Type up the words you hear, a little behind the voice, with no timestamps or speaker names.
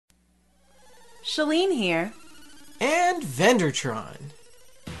Shalene here. And Vendertron.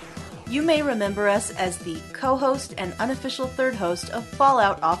 You may remember us as the co-host and unofficial third host of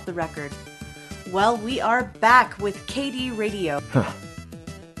Fallout Off the Record. Well, we are back with KD Radio. Huh.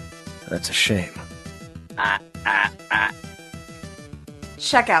 That's a shame.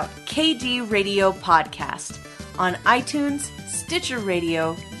 Check out KD Radio Podcast on iTunes, Stitcher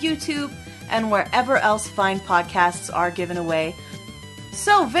Radio, YouTube, and wherever else fine podcasts are given away.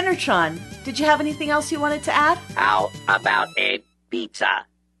 So, Vendertron, did you have anything else you wanted to add? How about a pizza?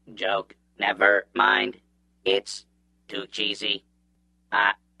 Joke. Never mind. It's too cheesy.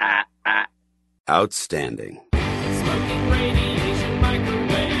 Outstanding. Smoking radiation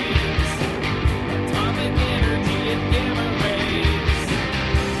microwaves, atomic energy and gamma rays.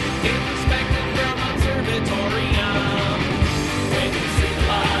 Get perspective from observatorium. When you see the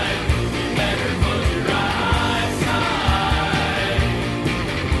live, you better close your eyes high.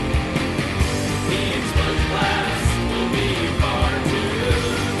 The exposed glass will be far too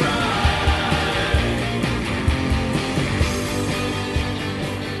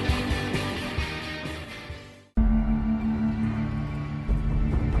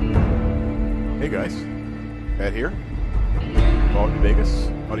Hey guys, Pat here. Fallout New Vegas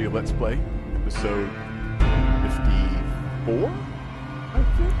Audio Let's Play, episode 54, I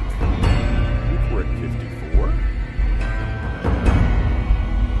think. We're at 54.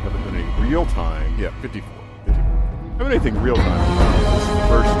 Haven't done any real time. Yeah, 54. Haven't done anything real time. This is the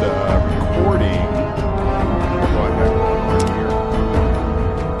first recording. Going back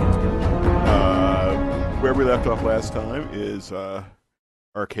here. Where we left off last time is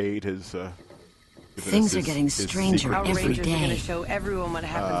Arcade has. Things are getting stranger every day. Are going to show everyone what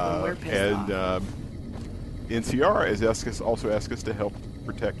happens when we're pissed off. And NCR has also asked us to help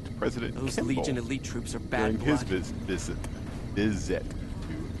protect President Those Kimball Legion elite troops are bad during blood. his visit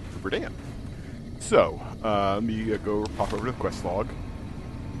to Hoover Dam. So, let me go pop over to the quest log.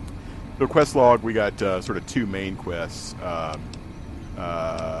 The quest log, we got sort of two main quests.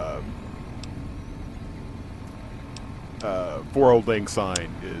 For Old Lang Syne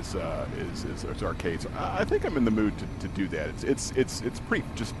is Arcade. So I think I'm in the mood to do that. It's pretty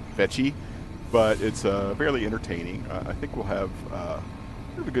just fetchy, but it's fairly entertaining. I think we'll have a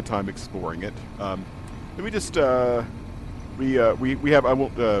good time exploring it. Let me just we have, I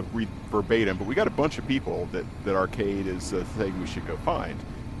won't read verbatim, but we got a bunch of people that Arcade is saying we should go find.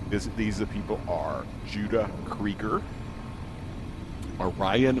 These people are Judah Krieger,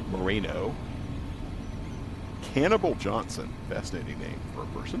 Orion Moreno, Cannibal Johnson, fascinating name for a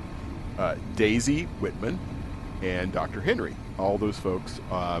person, Daisy Whitman, and Dr. Henry. All those folks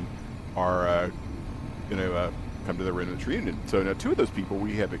are going to come to the Remnants reunion. So now two of those people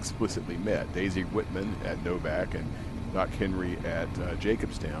we have explicitly met. Daisy Whitman at Novak and Doc Henry at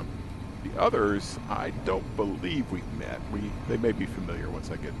Jacobstown. The others, I don't believe we've met. They may be familiar once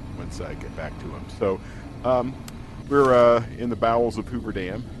I get back to them. So we're in the bowels of Hoover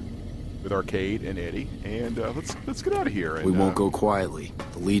Dam with Arcade and Eddie, and let's get out of here. And, we won't go quietly.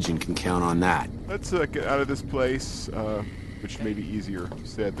 The Legion can count on that. Let's get out of this place, which may be easier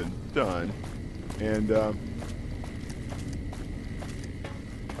said than done, and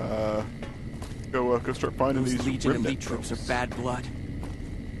go start finding Those these Legion remnant elite troops folks. are bad blood.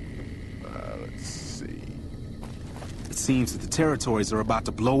 Let's see. It seems that the territories are about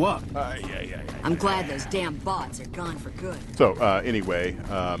to blow up. I'm glad those damn bots are gone for good. So anyway.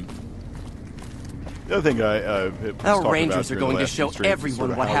 The other thing Our Rangers are going to show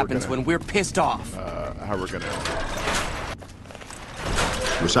everyone what happens when we're pissed off. How we're going to...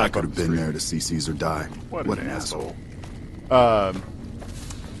 Wish I could have been there to see Caesar die. What an asshole. All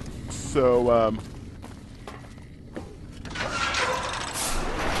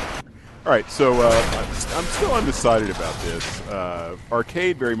right, so I'm still undecided about this.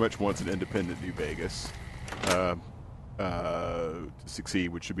 Arcade very much wants an independent New Vegas to succeed,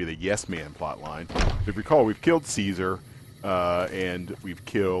 which should be the Yes Man plotline. If you recall, we've killed Caesar and we've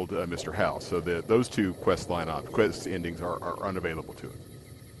killed Mr. House, so those two quest endings are unavailable to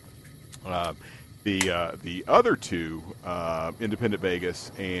us. The other two, Independent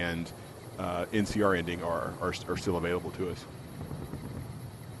Vegas and NCR ending, are still available to us.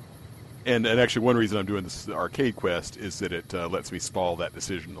 And actually, one reason I'm doing this Arcade quest is that it lets me stall that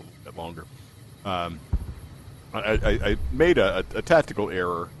decision a bit longer. I made a tactical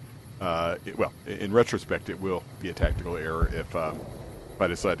error. In retrospect, it will be a tactical error if I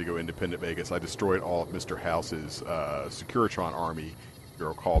decide to go Independent Vegas. I destroyed all of Mr. House's Securitron army. If you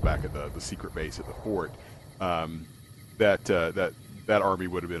recall back at the secret base at the fort, that army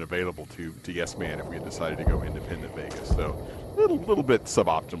would have been available to Yes Man if we had decided to go Independent Vegas. So little bit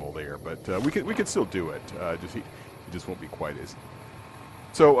suboptimal there, but we can still do it. He just won't be quite as.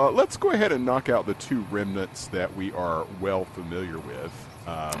 So let's go ahead and knock out the two remnants that we are well familiar with,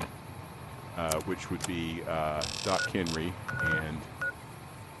 which would be Doc Henry and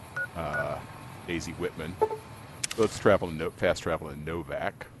Daisy Whitman. Let's fast travel to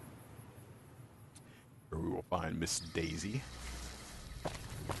Novak, where we will find Miss Daisy.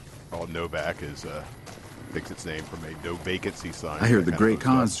 Novak is takes its name from a no vacancy sign. I hear the Great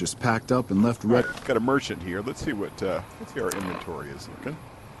Khan's just packed up and left. Right, got a merchant here. Let's see what let's see our inventory is looking.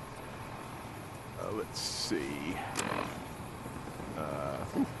 Let's see.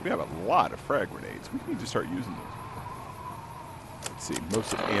 We have a lot of frag grenades. We need to start using those. Let's see.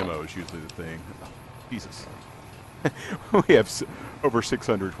 Most of the ammo is usually the thing. Oh, Jesus. We have over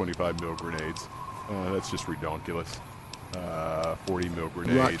 625 mil grenades. That's just redonkulous. 40 mil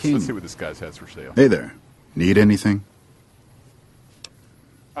grenades. Let's see what this guy has for sale. Hey there. Need anything?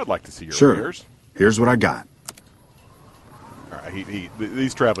 I'd like to see your Sure. wares. Here's what I got. All right,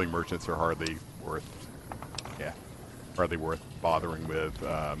 these traveling merchants are hardly worth bothering with.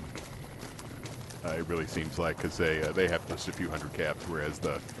 It really seems like, because they have just a few hundred caps, whereas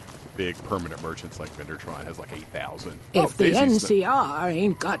the big permanent merchants like Vendertron has like 8,000. If the NCR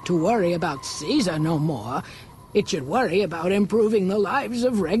ain't got to worry about Caesar no more, it should worry about improving the lives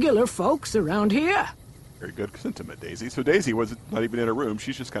of regular folks around here. Very good sentiment, Daisy. So Daisy was not even in her room.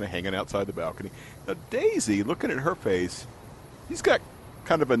 She's just kind of hanging outside the balcony. Now, Daisy, looking at her face, she's got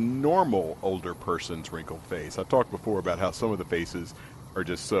kind of a normal older person's wrinkled face. I talked before about how some of the faces are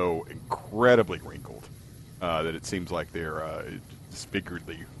just so incredibly wrinkled that it seems like they're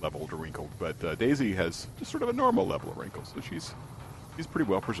disfiguredly leveled or wrinkled. But Daisy has just sort of a normal level of wrinkles. So she's pretty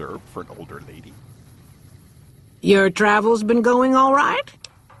well preserved for an older lady. Your travel's been going all right?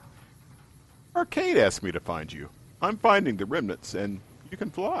 Arcade asked me to find you. I'm finding the remnants, and you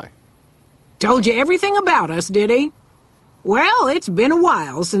can fly. Told you everything about us, did he? Well, it's been a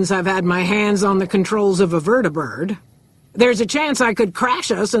while since I've had my hands on the controls of a vertibird. There's a chance I could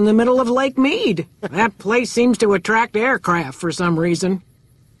crash us in the middle of Lake Mead. That place seems to attract aircraft for some reason.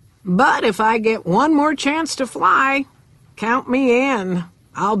 But if I get one more chance to fly, count me in.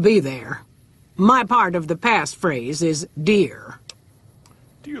 I'll be there. My part of the passphrase is dear.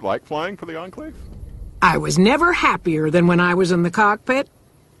 Do you like flying for the Enclave? I was never happier than when I was in the cockpit.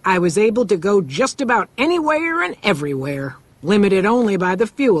 I was able to go just about anywhere and everywhere, limited only by the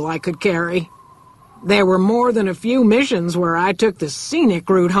fuel I could carry. There were more than a few missions where I took the scenic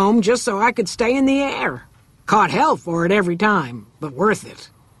route home just so I could stay in the air. Caught hell for it every time, but worth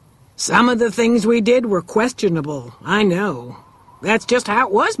it. Some of the things we did were questionable, I know. That's just how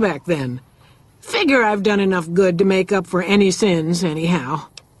it was back then. Figure I've done enough good to make up for any sins, anyhow.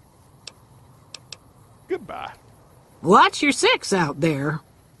 Goodbye. Watch your six out there.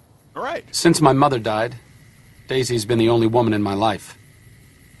 All right. Since my mother died, Daisy's been the only woman in my life.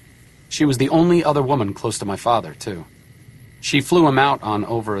 She was the only other woman close to my father, too. She flew him out on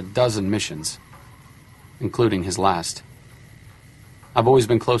over a dozen missions, including his last. I've always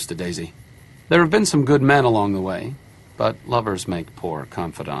been close to Daisy. There have been some good men along the way, but lovers make poor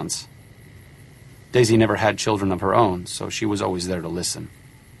confidants. Daisy never had children of her own, so she was always there to listen.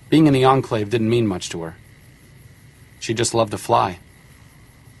 Being in the Enclave didn't mean much to her. She just loved to fly.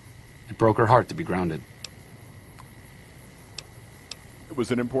 It broke her heart to be grounded. It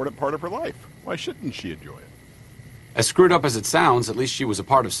was an important part of her life. Why shouldn't she enjoy it? As screwed up as it sounds, at least she was a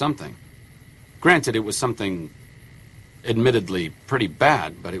part of something. Granted, it was something admittedly pretty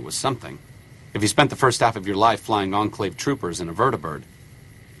bad, but it was something. If you spent the first half of your life flying Enclave troopers in a vertibird,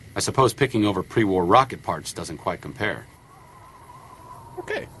 I suppose picking over pre-war rocket parts doesn't quite compare.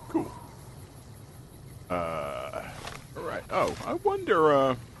 Okay, cool. All right. Oh, I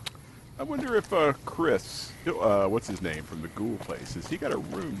wonder if Chris, what's his name from the Ghoul place, has he got a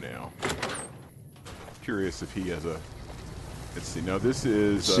room now? Curious if he has a. Let's see. No, this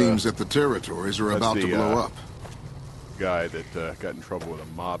is. It seems that the territories are about to blow up. Guy that got in trouble with a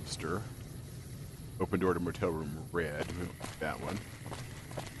mobster. Open door to motel room red. That one.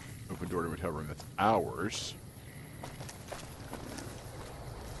 Open door to motel room. That's ours.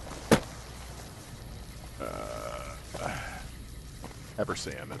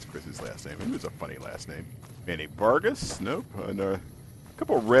 Eversam, that's Chris's last name. He was a funny last name. Manny Vargas? Nope. And a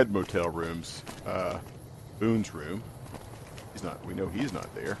couple of red motel rooms. Boone's room. He's not. We know he's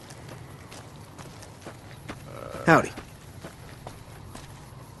not there. Howdy.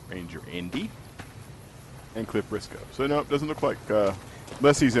 Ranger Indy. And Cliff Briscoe. So no, it doesn't look like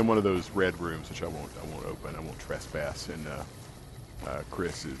unless he's in one of those red rooms, which I won't open. I won't trespass. And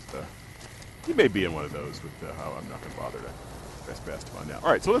Chris is he may be in one of those, but I'm not going to bother to Best pass to find out. All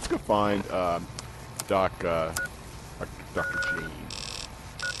right, so let's go find Dr. Jane.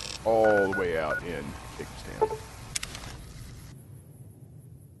 All the way out in Jacobstown.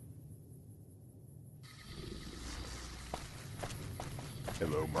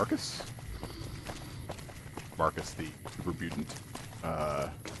 Hello, Marcus. Marcus, the super mutant,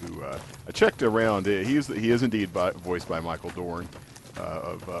 who I checked around. He is indeed voiced by Michael Dorn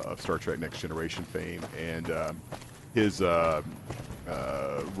of Star Trek Next Generation fame, and his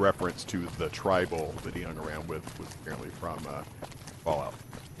reference to the tribal that he hung around with was apparently from Fallout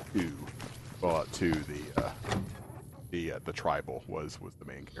 2. Fallout 2, the tribal was the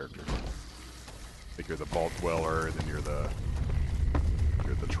main character. I think you're the Vault Dweller, and then you're the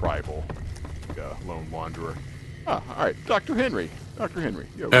tribal lone wanderer. All right, Dr. Henry. Dr. Henry.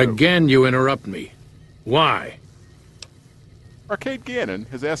 Again, you interrupt me. Why? Arcade Gannon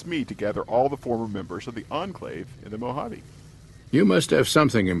has asked me to gather all the former members of the Enclave in the Mojave. You must have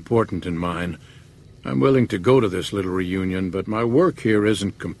something important in mind. I'm willing to go to this little reunion, but my work here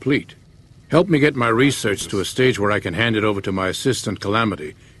isn't complete. Help me get my research to a stage where I can hand it over to my assistant,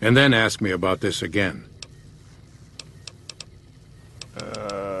 Calamity, and then ask me about this again.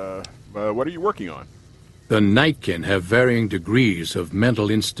 What are you working on? The Nightkin have varying degrees of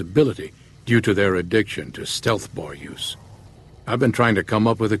mental instability due to their addiction to stealth boy use. I've been trying to come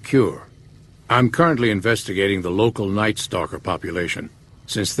up with a cure. I'm currently investigating the local Night Stalker population,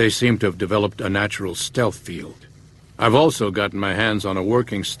 since they seem to have developed a natural stealth field. I've also gotten my hands on a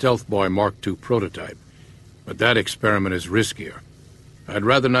working Stealth Boy Mark II prototype, but that experiment is riskier. I'd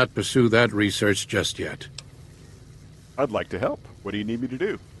rather not pursue that research just yet. I'd like to help. What do you need me to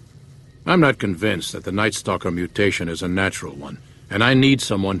do? I'm not convinced that the Night Stalker mutation is a natural one, and I need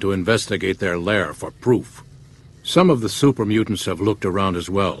someone to investigate their lair for proof. Some of the super mutants have looked around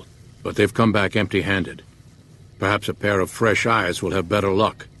as well, but they've come back empty-handed. Perhaps a pair of fresh eyes will have better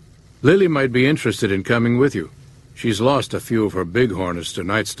luck. Lily might be interested in coming with you. She's lost a few of her bighorners to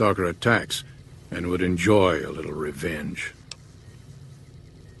Night Stalker attacks, and would enjoy a little revenge.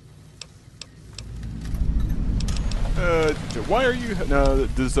 Why are you...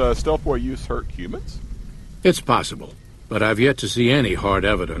 does Stealth Boy use hurt humans? It's possible, but I've yet to see any hard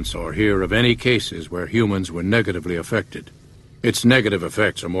evidence or hear of any cases where humans were negatively affected. Its negative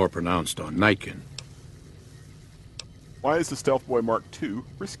effects are more pronounced on Nightkin. Why is the Stealth Boy Mark II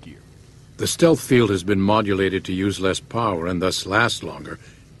riskier? The stealth field has been modulated to use less power and thus last longer,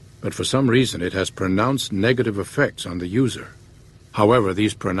 but for some reason it has pronounced negative effects on the user. However,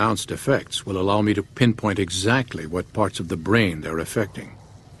 these pronounced effects will allow me to pinpoint exactly what parts of the brain they're affecting.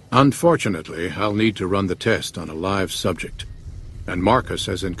 Unfortunately, I'll need to run the test on a live subject, and Marcus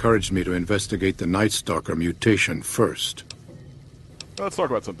has encouraged me to investigate the Night Stalker mutation first. Let's talk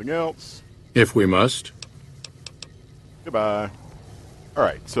about something else. If we must. Goodbye. All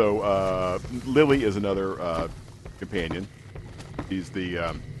right, so Lily is another companion. He's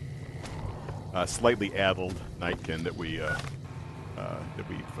the slightly addled Nightkin that we've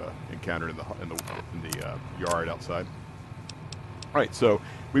encountered in the yard outside. All right, so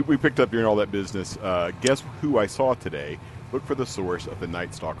we picked up during all that business. Guess who I saw today? Look for the source of the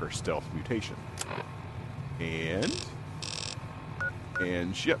Night Stalker stealth mutation. And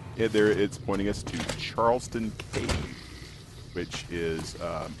yep, there it's pointing us to Charleston Cave, which is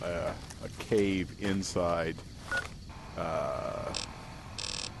a cave inside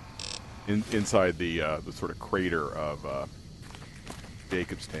inside the sort of crater of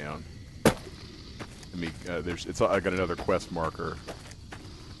Jacobstown. I mean, I got another quest marker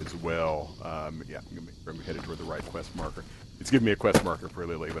as well. Yeah, I'm headed toward the right quest marker. It's giving me a quest marker for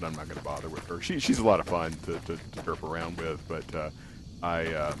Lily, but I'm not going to bother with her. She's a lot of fun to derp around with, but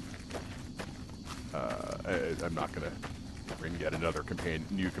I'm not going to bring yet another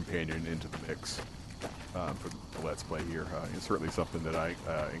new companion into the mix for the Let's Play here. It's certainly something that I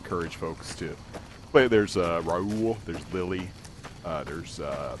encourage folks to play. There's Raul, there's Lily, there's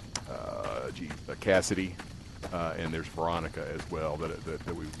Cassidy, and there's Veronica as well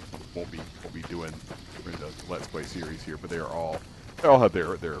that we won't be doing in the Let's Play series here, but they all have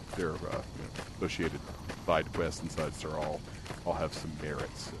their associated side quests and such. They're all have some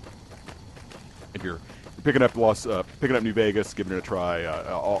merits. If you're picking up New Vegas, giving it a try,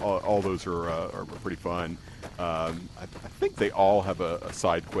 all those are pretty fun. I think they all have a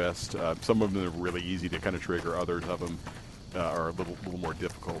side quest. Some of them are really easy to kind of trigger. Others of them are a little more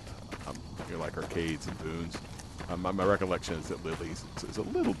difficult, like arcades and boons. My recollection is that Lily's is a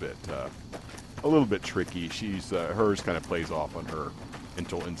little bit tricky. She's hers kind of plays off on her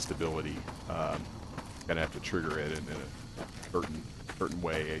mental instability. Kind of have to trigger it in a certain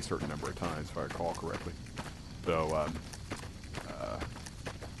way a certain number of times, if I recall correctly. So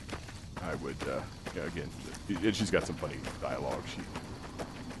I would, again, and she's got some funny dialogue.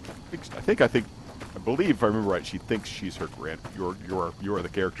 I believe, if I remember right, she thinks she's her you're the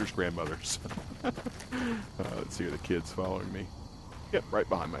character's grandmother. So. Let's see, are the kids following me? Yep, right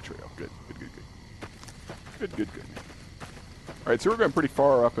behind my trail. Good. All right, so we're going pretty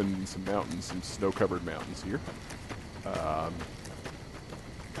far up in some mountains, some snow-covered mountains here.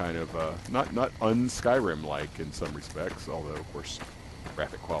 Kind of not un-Skyrim-like in some respects, although of course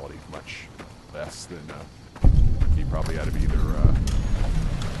graphic quality is much less than you probably out of either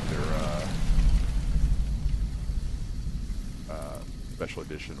special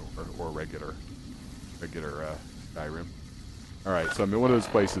edition or regular Skyrim. All right, so I'm in one of those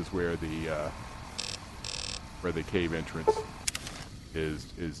places where the cave entrance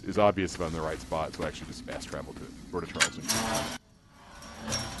is obvious if I'm in the right spot, so I actually just fast travel to it. Go to Charleston.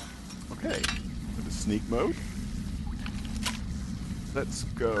 Okay, to the sneak mode. Let's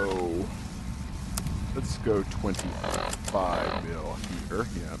go 25 mil here.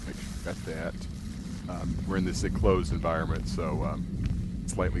 Yeah, make sure we got that. We're in this enclosed environment, so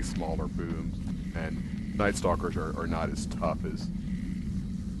slightly smaller booms, and Night Stalkers are not as tough as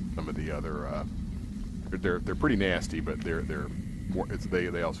some of the other. They're pretty nasty, but they're more.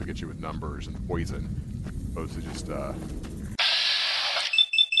 They also get you with numbers and poison, opposed to just.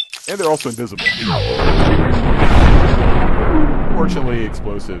 And they're also invisible. Fortunately,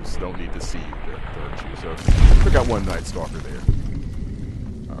 explosives don't need to see you to hurt you, so we got one Night Stalker there.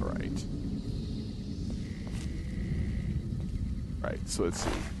 All right. Right, so let's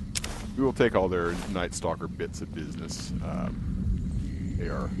see. We will take all their Night Stalker bits of business. They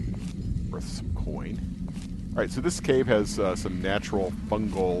are worth some coin. All right, so this cave has some natural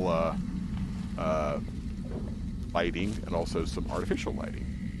fungal lighting and also some artificial lighting.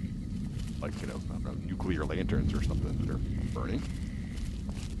 Like, I don't know, nuclear lanterns or something that are burning.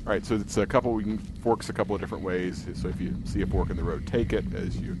 All right, so it's forks a couple of different ways. So if you see a fork in the road, take it.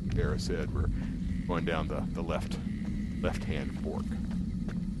 As Kara said, we're going down the left-hand fork.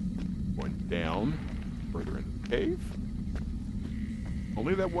 Going down, further into the cave.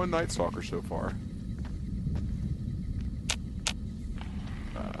 Only that one Night Stalker so far.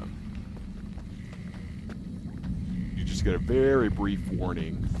 You just get a very brief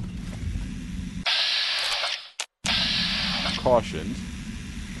warning. Cautioned.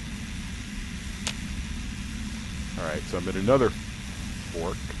 Alright, so I'm at another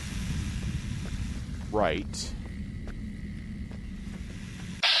fork. Right.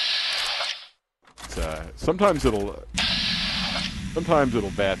 Sometimes it'll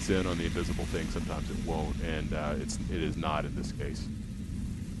bats in on the invisible thing, sometimes it won't, and it is not in this case.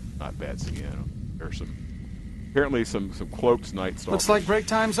 Not batsing in. There's apparently some cloaked Night Stalkers. Looks like break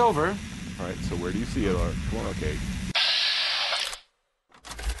time's over. Alright, so where do you see it? Come on, okay.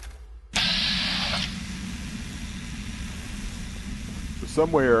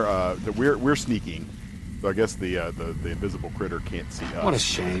 Somewhere that we're sneaking, so I guess the invisible critter can't see us. What a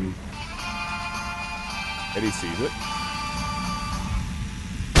shame. Eddie sees it.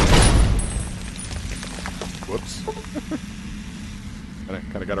 Whoops.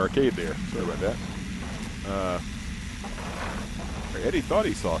 kind of got arcade there. Sorry about that. Eddie thought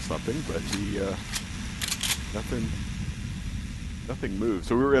he saw something, but he nothing moved.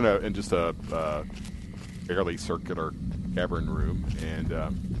 So we were in just a fairly circular cavern room, and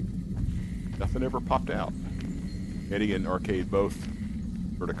nothing ever popped out. Eddie and Arcade both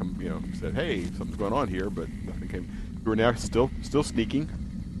sort of said, "Hey, something's going on here," but nothing came. We were now still sneaking.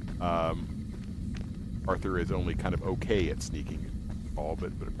 Arthur is only kind of okay at sneaking, all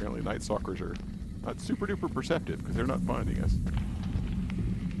but apparently Night Stalkers are not super duper perceptive because they're not finding us.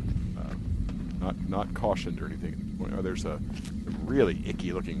 Not cautioned or anything. Oh, there's a really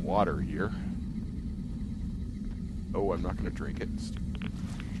icky looking water here. Oh, I'm not going to drink it.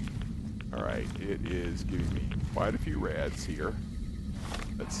 Alright, it is giving me quite a few rads here.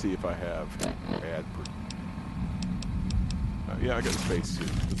 Let's see if I have rad per... yeah, I got a spacesuit.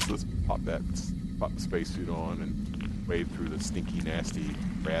 Let's pop the spacesuit on and wade through the stinky, nasty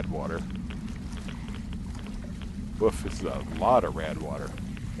rad water. Woof, this is a lot of rad water.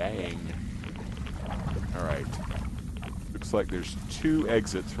 Dang. Alright. Looks like there's 2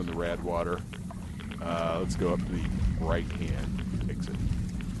 exits from the rad water. Let's go up to the right-hand exit.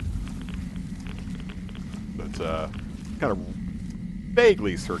 It's a kind of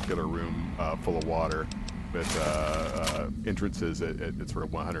vaguely circular room full of water with entrances at sort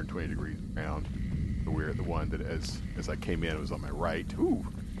of 120 degrees around. We're at the one that, as I came in, it was on my right. Ooh,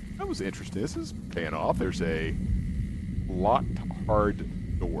 that was interesting. This is paying off. There's a locked hard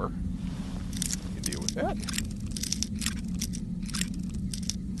door. You can deal with that.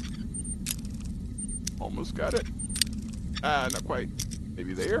 almost got it. Not quite.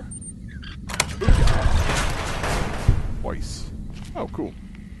 Maybe there. Twice. Oh, cool.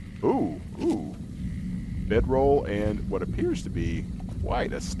 Ooh. Bedroll and what appears to be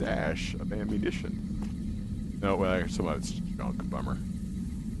quite a stash of ammunition. No, well, some of it's junk. Bummer.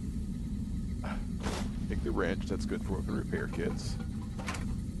 Take the wrench. That's good for open repair kits.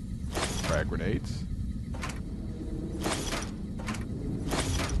 Frag grenades.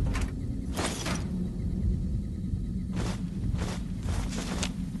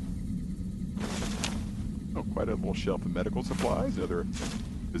 Oh, quite a little shelf of medical supplies. Other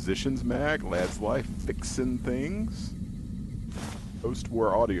physician's mag, lad's life, fixin' things.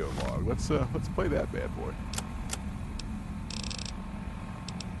 Post-war audio log. Let's play that bad boy.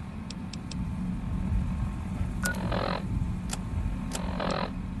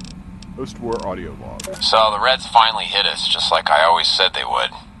 Post-war audio log. So the Reds finally hit us, just like I always said they would.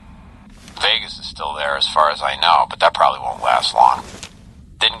 Vegas is still there as far as I know, but that probably won't last long.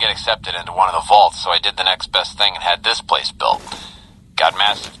 Didn't get accepted into one of the vaults, so I did the next best thing and had this place built. Got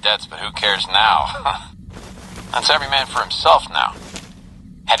massive debts, but who cares now? That's every man for himself now.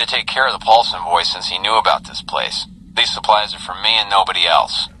 Had to take care of the Paulson boy since he knew about this place. These supplies are for me and nobody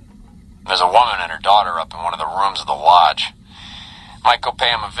else. There's a woman and her daughter up in one of the rooms of the lodge. Might go pay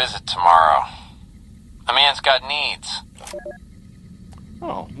him a visit tomorrow. The man's got needs.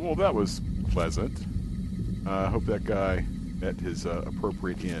 Oh, well, that was pleasant. I hope that guy met his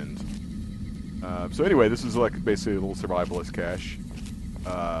appropriate end. So anyway, this is like basically a little survivalist cache.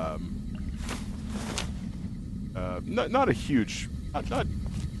 Not a huge, not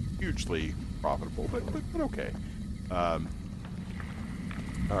hugely profitable, but okay. All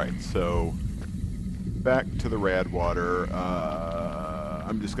right, so back to the Radwater.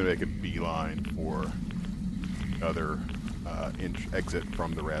 I'm just going to make a beeline for other exit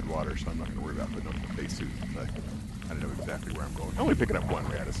from the Radwater, so I'm not going to worry about putting on the spacesuit. I don't know exactly where I'm going. I'm only picking up one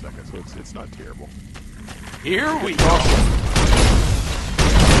rad a second, so it's not terrible. Here we go.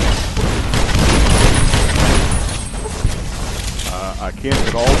 I can't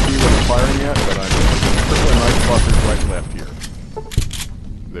at all see what I'm firing at, but I'm putting Night Stalkers right and left here.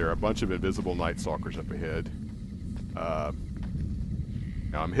 There are a bunch of invisible Night Stalkers up ahead.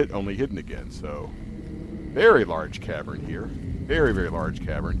 Now I'm only hidden again, so very large cavern here. Very, very large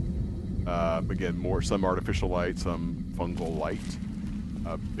cavern. Again, some artificial light, some fungal light.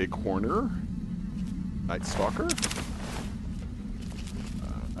 Big Horner. Night Stalker.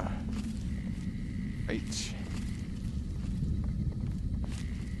 Right.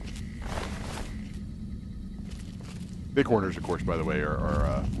 Big Horners, of course, by the way,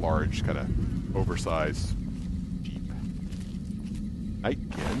 are large, kind of oversized Jeep.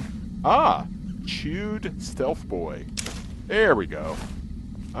 Nightkin. Chewed Stealth Boy. There we go.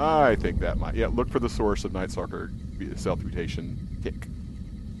 I think that might... Yeah, look for the source of Night Stalker stealth mutation kick.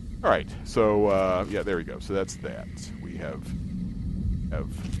 Alright, so, yeah, there we go. So that's that. We have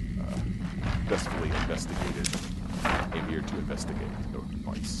successfully investigated. Came here to investigate. So,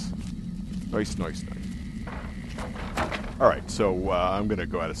 nice. Nice. Alright, so I'm going to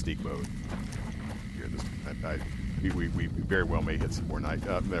go out of sneak mode. Here, we very well may hit some more night.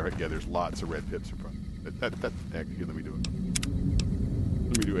 There's lots of red pips in front. Here, let me do it.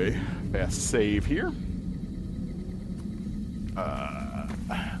 Let me do a fast save here.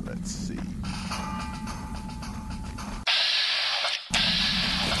 Let's see.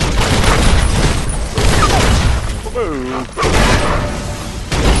 Whoa.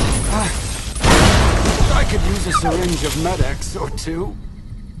 I could use a syringe of Med-X or two.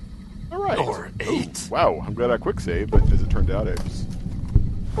 All right. Or 8. Ooh, wow, I'm glad I quick saved, but as it turned out, it was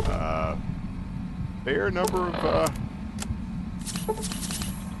fair number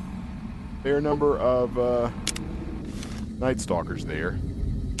of Night Stalkers there.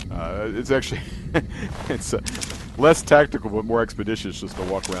 It's actually it's less tactical but more expeditious just to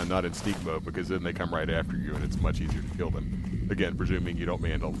walk around not in sneak mode, because then they come right after you and it's much easier to kill them. Again, presuming you don't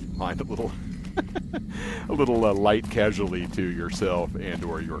mind a little a little light casualty to yourself and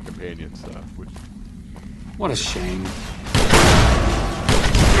or your companions. What a shame.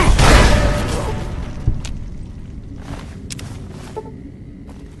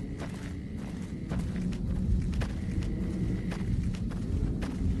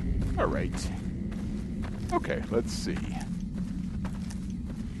 All right. Okay, let's see.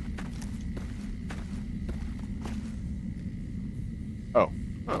 Oh,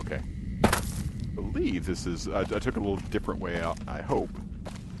 okay. I believe this is... I took a little different way out, I hope.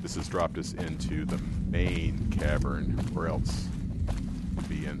 This has dropped us into the main cavern, or else we'll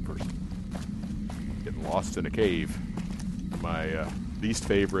be in for getting lost in a cave. My least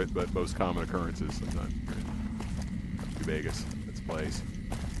favorite but most common occurrences sometimes in New Vegas. This place.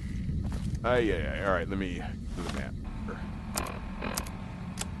 Yeah. All right, let me do the map.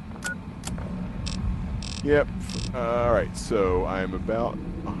 Yep. All right, so I'm about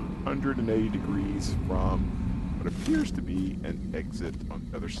 180 degrees from what appears to be an exit on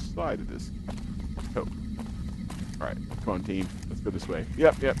the other side of this. Oh. All right, come on, team. Let's go this way.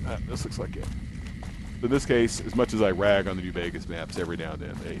 Yep. This looks like it. So in this case, as much as I rag on the New Vegas maps every now and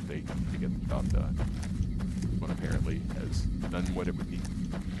then, they get the job done. This one apparently has done what it would need.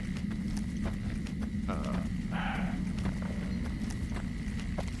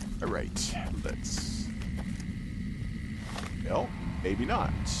 All right, let's... Well, maybe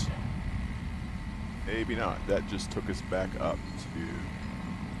not. Maybe not. That just took us back up to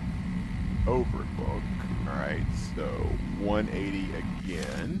Overlook. All right, so 180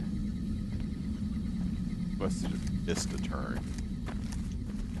 again. Must have just missed a turn.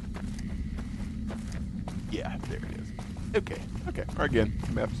 Yeah, there it is. Okay. All right, again,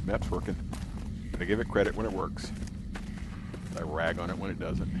 map's working. I give it credit when it works. I rag on it when it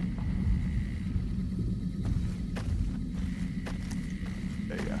doesn't.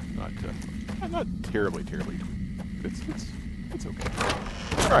 Yeah, not terribly. It's okay.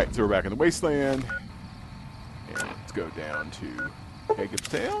 All right, so we're back in the wasteland, and let's go down to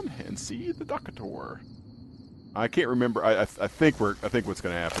Hagenstown and see the Doctor. I can't remember. I think what's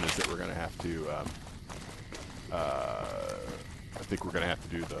going to happen is that we're going to have to. I think we're going to have to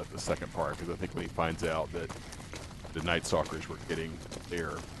do the second part, because I think when he finds out that the Night Stalkers were getting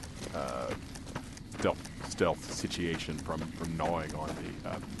their stealth situation from gnawing on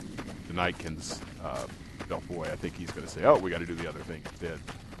the Nightkins stealth boy, I think he's going to say, "Oh, we got to do the other thing instead."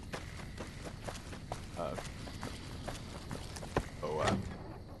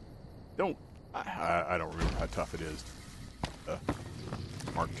 I don't remember how tough it is.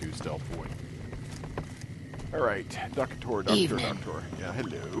 Mark II stealth boy. All right, Doctor. Yeah,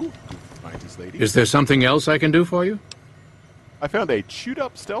 hello, scientist lady. Is there something else I can do for you? I found a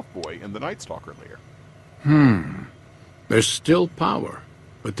chewed-up stealth boy in the Night Stalker lair. There's still power,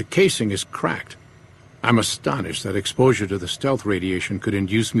 but the casing is cracked. I'm astonished that exposure to the stealth radiation could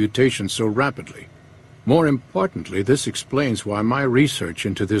induce mutations so rapidly. More importantly, this explains why my research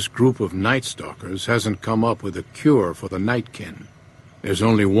into this group of Night Stalkers hasn't come up with a cure for the Nightkin. There's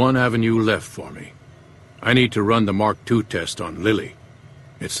only one avenue left for me. I need to run the Mark II test on Lily.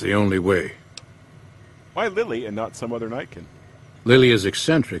 It's the only way. Why Lily and not some other Nightkin? Lily is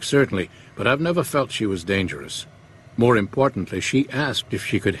eccentric, certainly, but I've never felt she was dangerous. More importantly, she asked if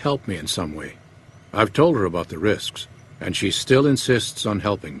she could help me in some way. I've told her about the risks, and she still insists on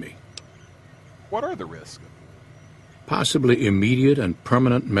helping me. What are the risks? Possibly immediate and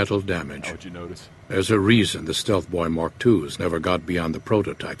permanent mental damage. How would you notice? There's a reason the Stealth Boy Mark IIs never got beyond the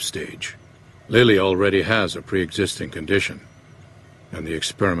prototype stage. Lily already has a pre-existing condition, and the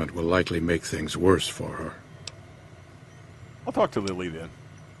experiment will likely make things worse for her. I'll talk to Lily then.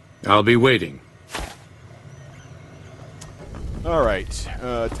 I'll be waiting. All right.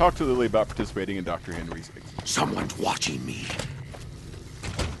 Talk to Lily about participating in Dr. Henry's experiment. Someone's watching me.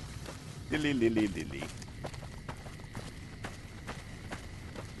 Lily.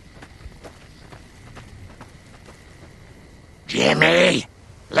 Jimmy!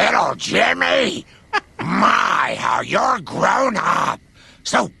 Little Jimmy! My, how you're grown up!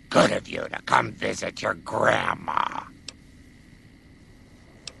 So good of you to come visit your grandma.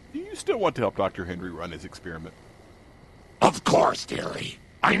 Do you still want to help Dr. Henry run his experiment? Of course, dearie.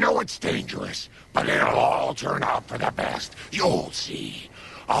 I know it's dangerous, but it'll all turn out for the best. You'll see.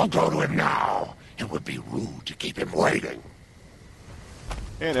 I'll go to him now. It would be rude to keep him waiting.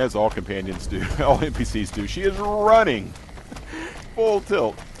 And as all companions do, all NPCs do, she is running full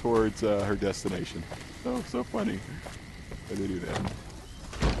tilt towards her destination. So funny that they do that.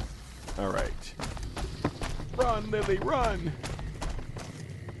 All right. Run, Lily, run!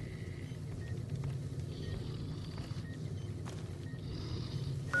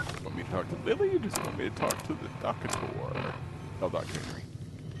 Want me to talk to Lily, or just want me to talk to the Doctor? Tell Dr. Henry.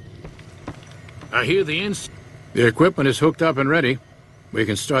 I hear the equipment is hooked up and ready. We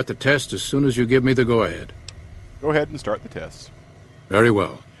can start the test as soon as you give me the go-ahead. Go ahead and start the tests. Very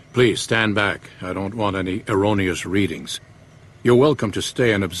well. Please stand back. I don't want any erroneous readings. You're welcome to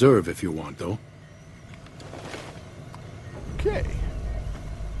stay and observe if you want, though. Okay.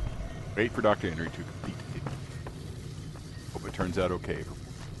 Wait for Dr. Henry to complete it. Hope it turns out okay.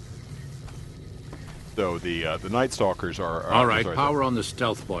 So the Night Stalkers are... All right, power on the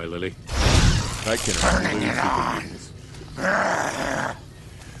Stealth Boy, Lily. Turning it on.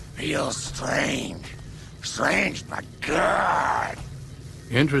 Feels strange. Strange, but good.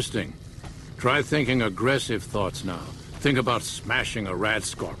 Interesting. Try thinking aggressive thoughts now. Think about smashing a rad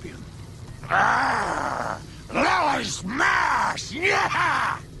scorpion. Lily smash!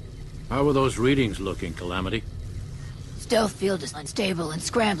 Yeah! How are those readings looking, Calamity? Stealth field is unstable and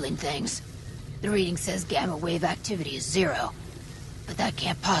scrambling things. The reading says gamma wave activity is 0. But that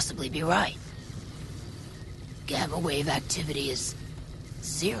can't possibly be right. Gamma wave activity is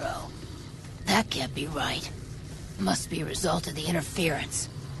 0. That can't be right. Must be a result of the interference.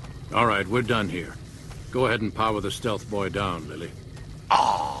 All right, we're done here. Go ahead and power the stealth boy down, Lily.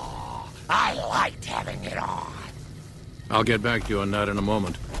 Oh, I liked having it on. I'll get back to you on that in a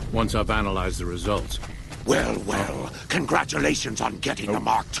moment, once I've analyzed the results. Well, congratulations on getting the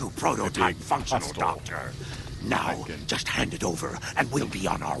Mark II prototype functional, Doctor. Now, just hand it over, and we'll be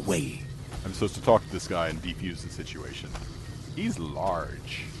on our way. I'm supposed to talk to this guy and defuse the situation. He's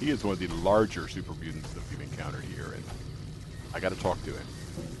large. He is one of the larger super mutants that we've encountered here, and I gotta talk to him.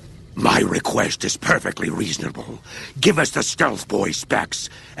 My request is perfectly reasonable. Give us the stealth boy specs,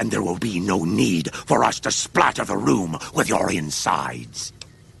 and there will be no need for us to splatter the room with your insides.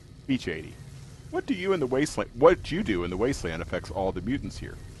 Beach 80. What you do in the wasteland affects all the mutants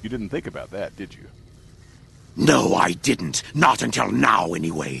here. You didn't think about that, did you? No, I didn't. Not until now,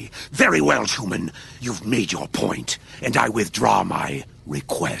 anyway. Very well, human. You've made your point, and I withdraw my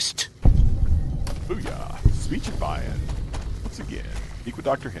request. Booyah. Speechifying. Once again, speak with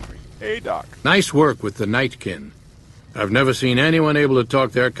Dr. Henry. Hey, Doc. Nice work with the Nightkin. I've never seen anyone able to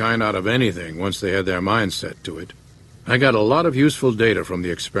talk their kind out of anything once they had their mind set to it. I got a lot of useful data from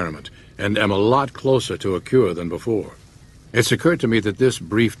the experiment, and am a lot closer to a cure than before. It's occurred to me that this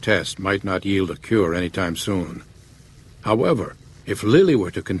brief test might not yield a cure anytime soon. However, if Lily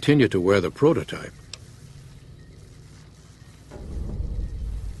were to continue to wear the prototype...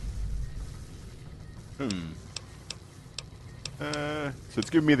 So it's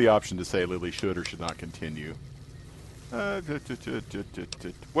giving me the option to say Lily should or should not continue.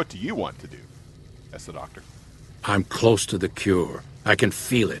 What do you want to do? Asked the doctor. I'm close to the cure. I can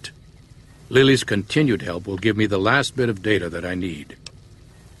feel it. Lily's continued help will give me the last bit of data that I need.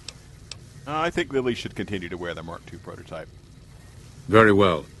 I think Lily should continue to wear the Mark II prototype. Very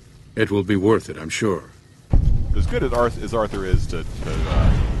well. It will be worth it, I'm sure. As good as Arthur is to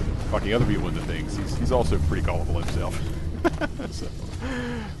fucking other people into things, he's also pretty gullible himself.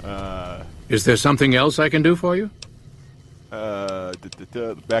 Is there something else I can do for you?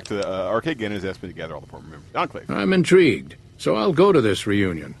 Back to the Arcade Gannon has asked me to gather all the former members of the Enclave. I'm intrigued, so I'll go to this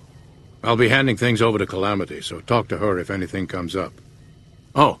reunion. I'll be handing things over to Calamity, so talk to her if anything comes up.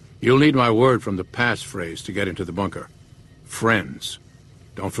 Oh, you'll need my word from the passphrase to get into the bunker. Friends.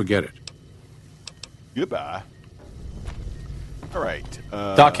 Don't forget it. Goodbye. All right.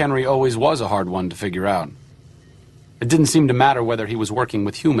 Doc Henry always was a hard one to figure out. It didn't seem to matter whether he was working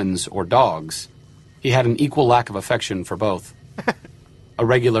with humans or dogs. He had an equal lack of affection for both. A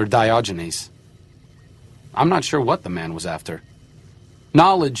regular Diogenes. I'm not sure what the man was after.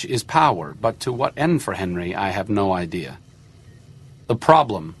 Knowledge is power, but to what end for Henry, I have no idea. The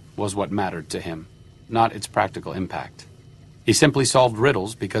problem was what mattered to him, not its practical impact. He simply solved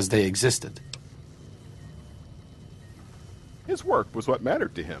riddles because they existed. His work was what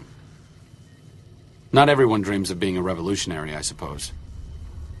mattered to him. Not everyone dreams of being a revolutionary, I suppose.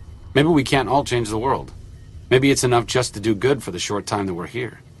 Maybe we can't all change the world. Maybe it's enough just to do good for the short time that we're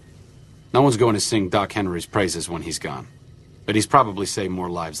here. No one's going to sing Doc Henry's praises when he's gone. But he's probably saved more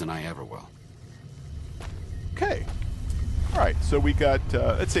lives than I ever will. Okay. All right, so we got,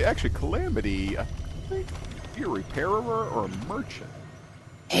 let's see, actually, Calamity, I think you're a repairer or a merchant.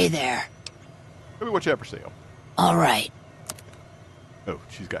 Hey there. Let me watch that for sale. All right. Oh,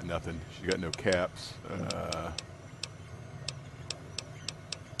 she's got nothing. She's got no caps.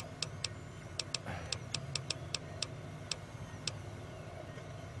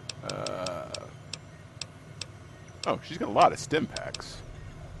 Oh, she's got a lot of stim packs.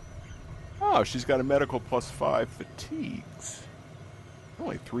 Oh, she's got a medical +5 fatigues.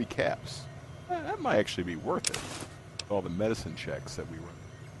 Only 3 caps. That might actually be worth it. All the medicine checks that we run.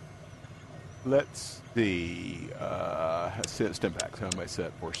 Let's see. Stim packs. How am I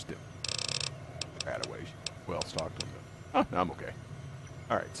set for stim? Away. Well stocked on them. Oh, no, I'm okay.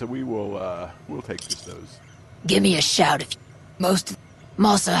 All right, so we will. We'll take just those. Give me a shout if you. I'm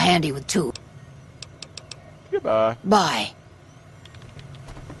also handy with tools. Goodbye. Bye.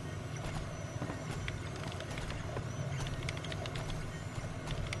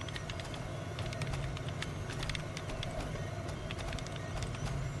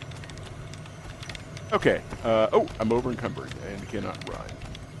 Okay. Oh, I'm over encumbered and cannot run.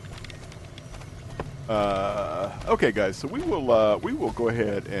 Okay, guys. So we will go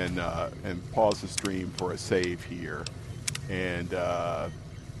ahead and pause the stream for a save here, and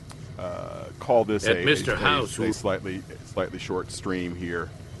call this a slightly short stream here,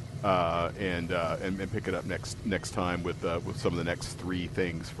 and pick it up next time with some of the next 3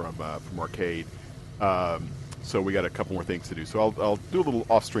 things from Arcade. So we got a couple more things to do. So I'll do a little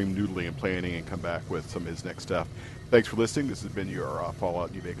off-stream noodling and planning and come back with some of his next stuff. Thanks for listening. This has been your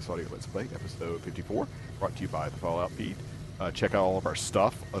Fallout New Vegas Audio Let's Play, episode 54, brought to you by the Fallout Feed. Check out all of our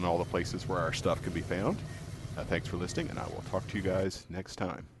stuff and all the places where our stuff can be found. Thanks for listening, and I will talk to you guys next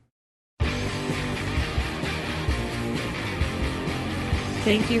time.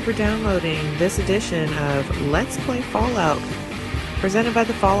 Thank you for downloading this edition of Let's Play Fallout, presented by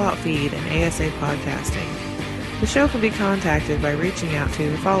the Fallout Feed and ASA Podcasting. The show can be contacted by reaching out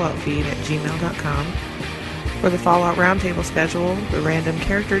to falloutfeed@gmail.com. For the Fallout Roundtable schedule, the random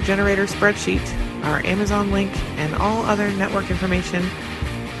character generator spreadsheet, our Amazon link, and all other network information,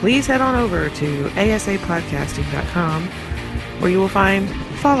 please head on over to asapodcasting.com, where you will find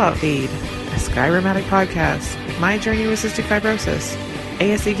Fallout Feed, a Skyrimatic podcast, My Journey with Cystic Fibrosis,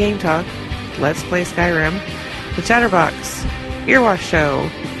 ASE Game Talk, Let's Play Skyrim, The Chatterbox, Earwash Show,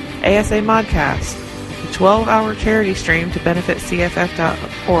 ASA Modcast, the 12-hour charity stream to benefit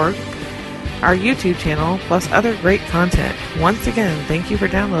CFF.org, our YouTube channel, plus other great content. Once again, thank you for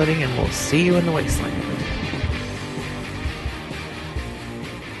downloading, and we'll see you in the wasteland.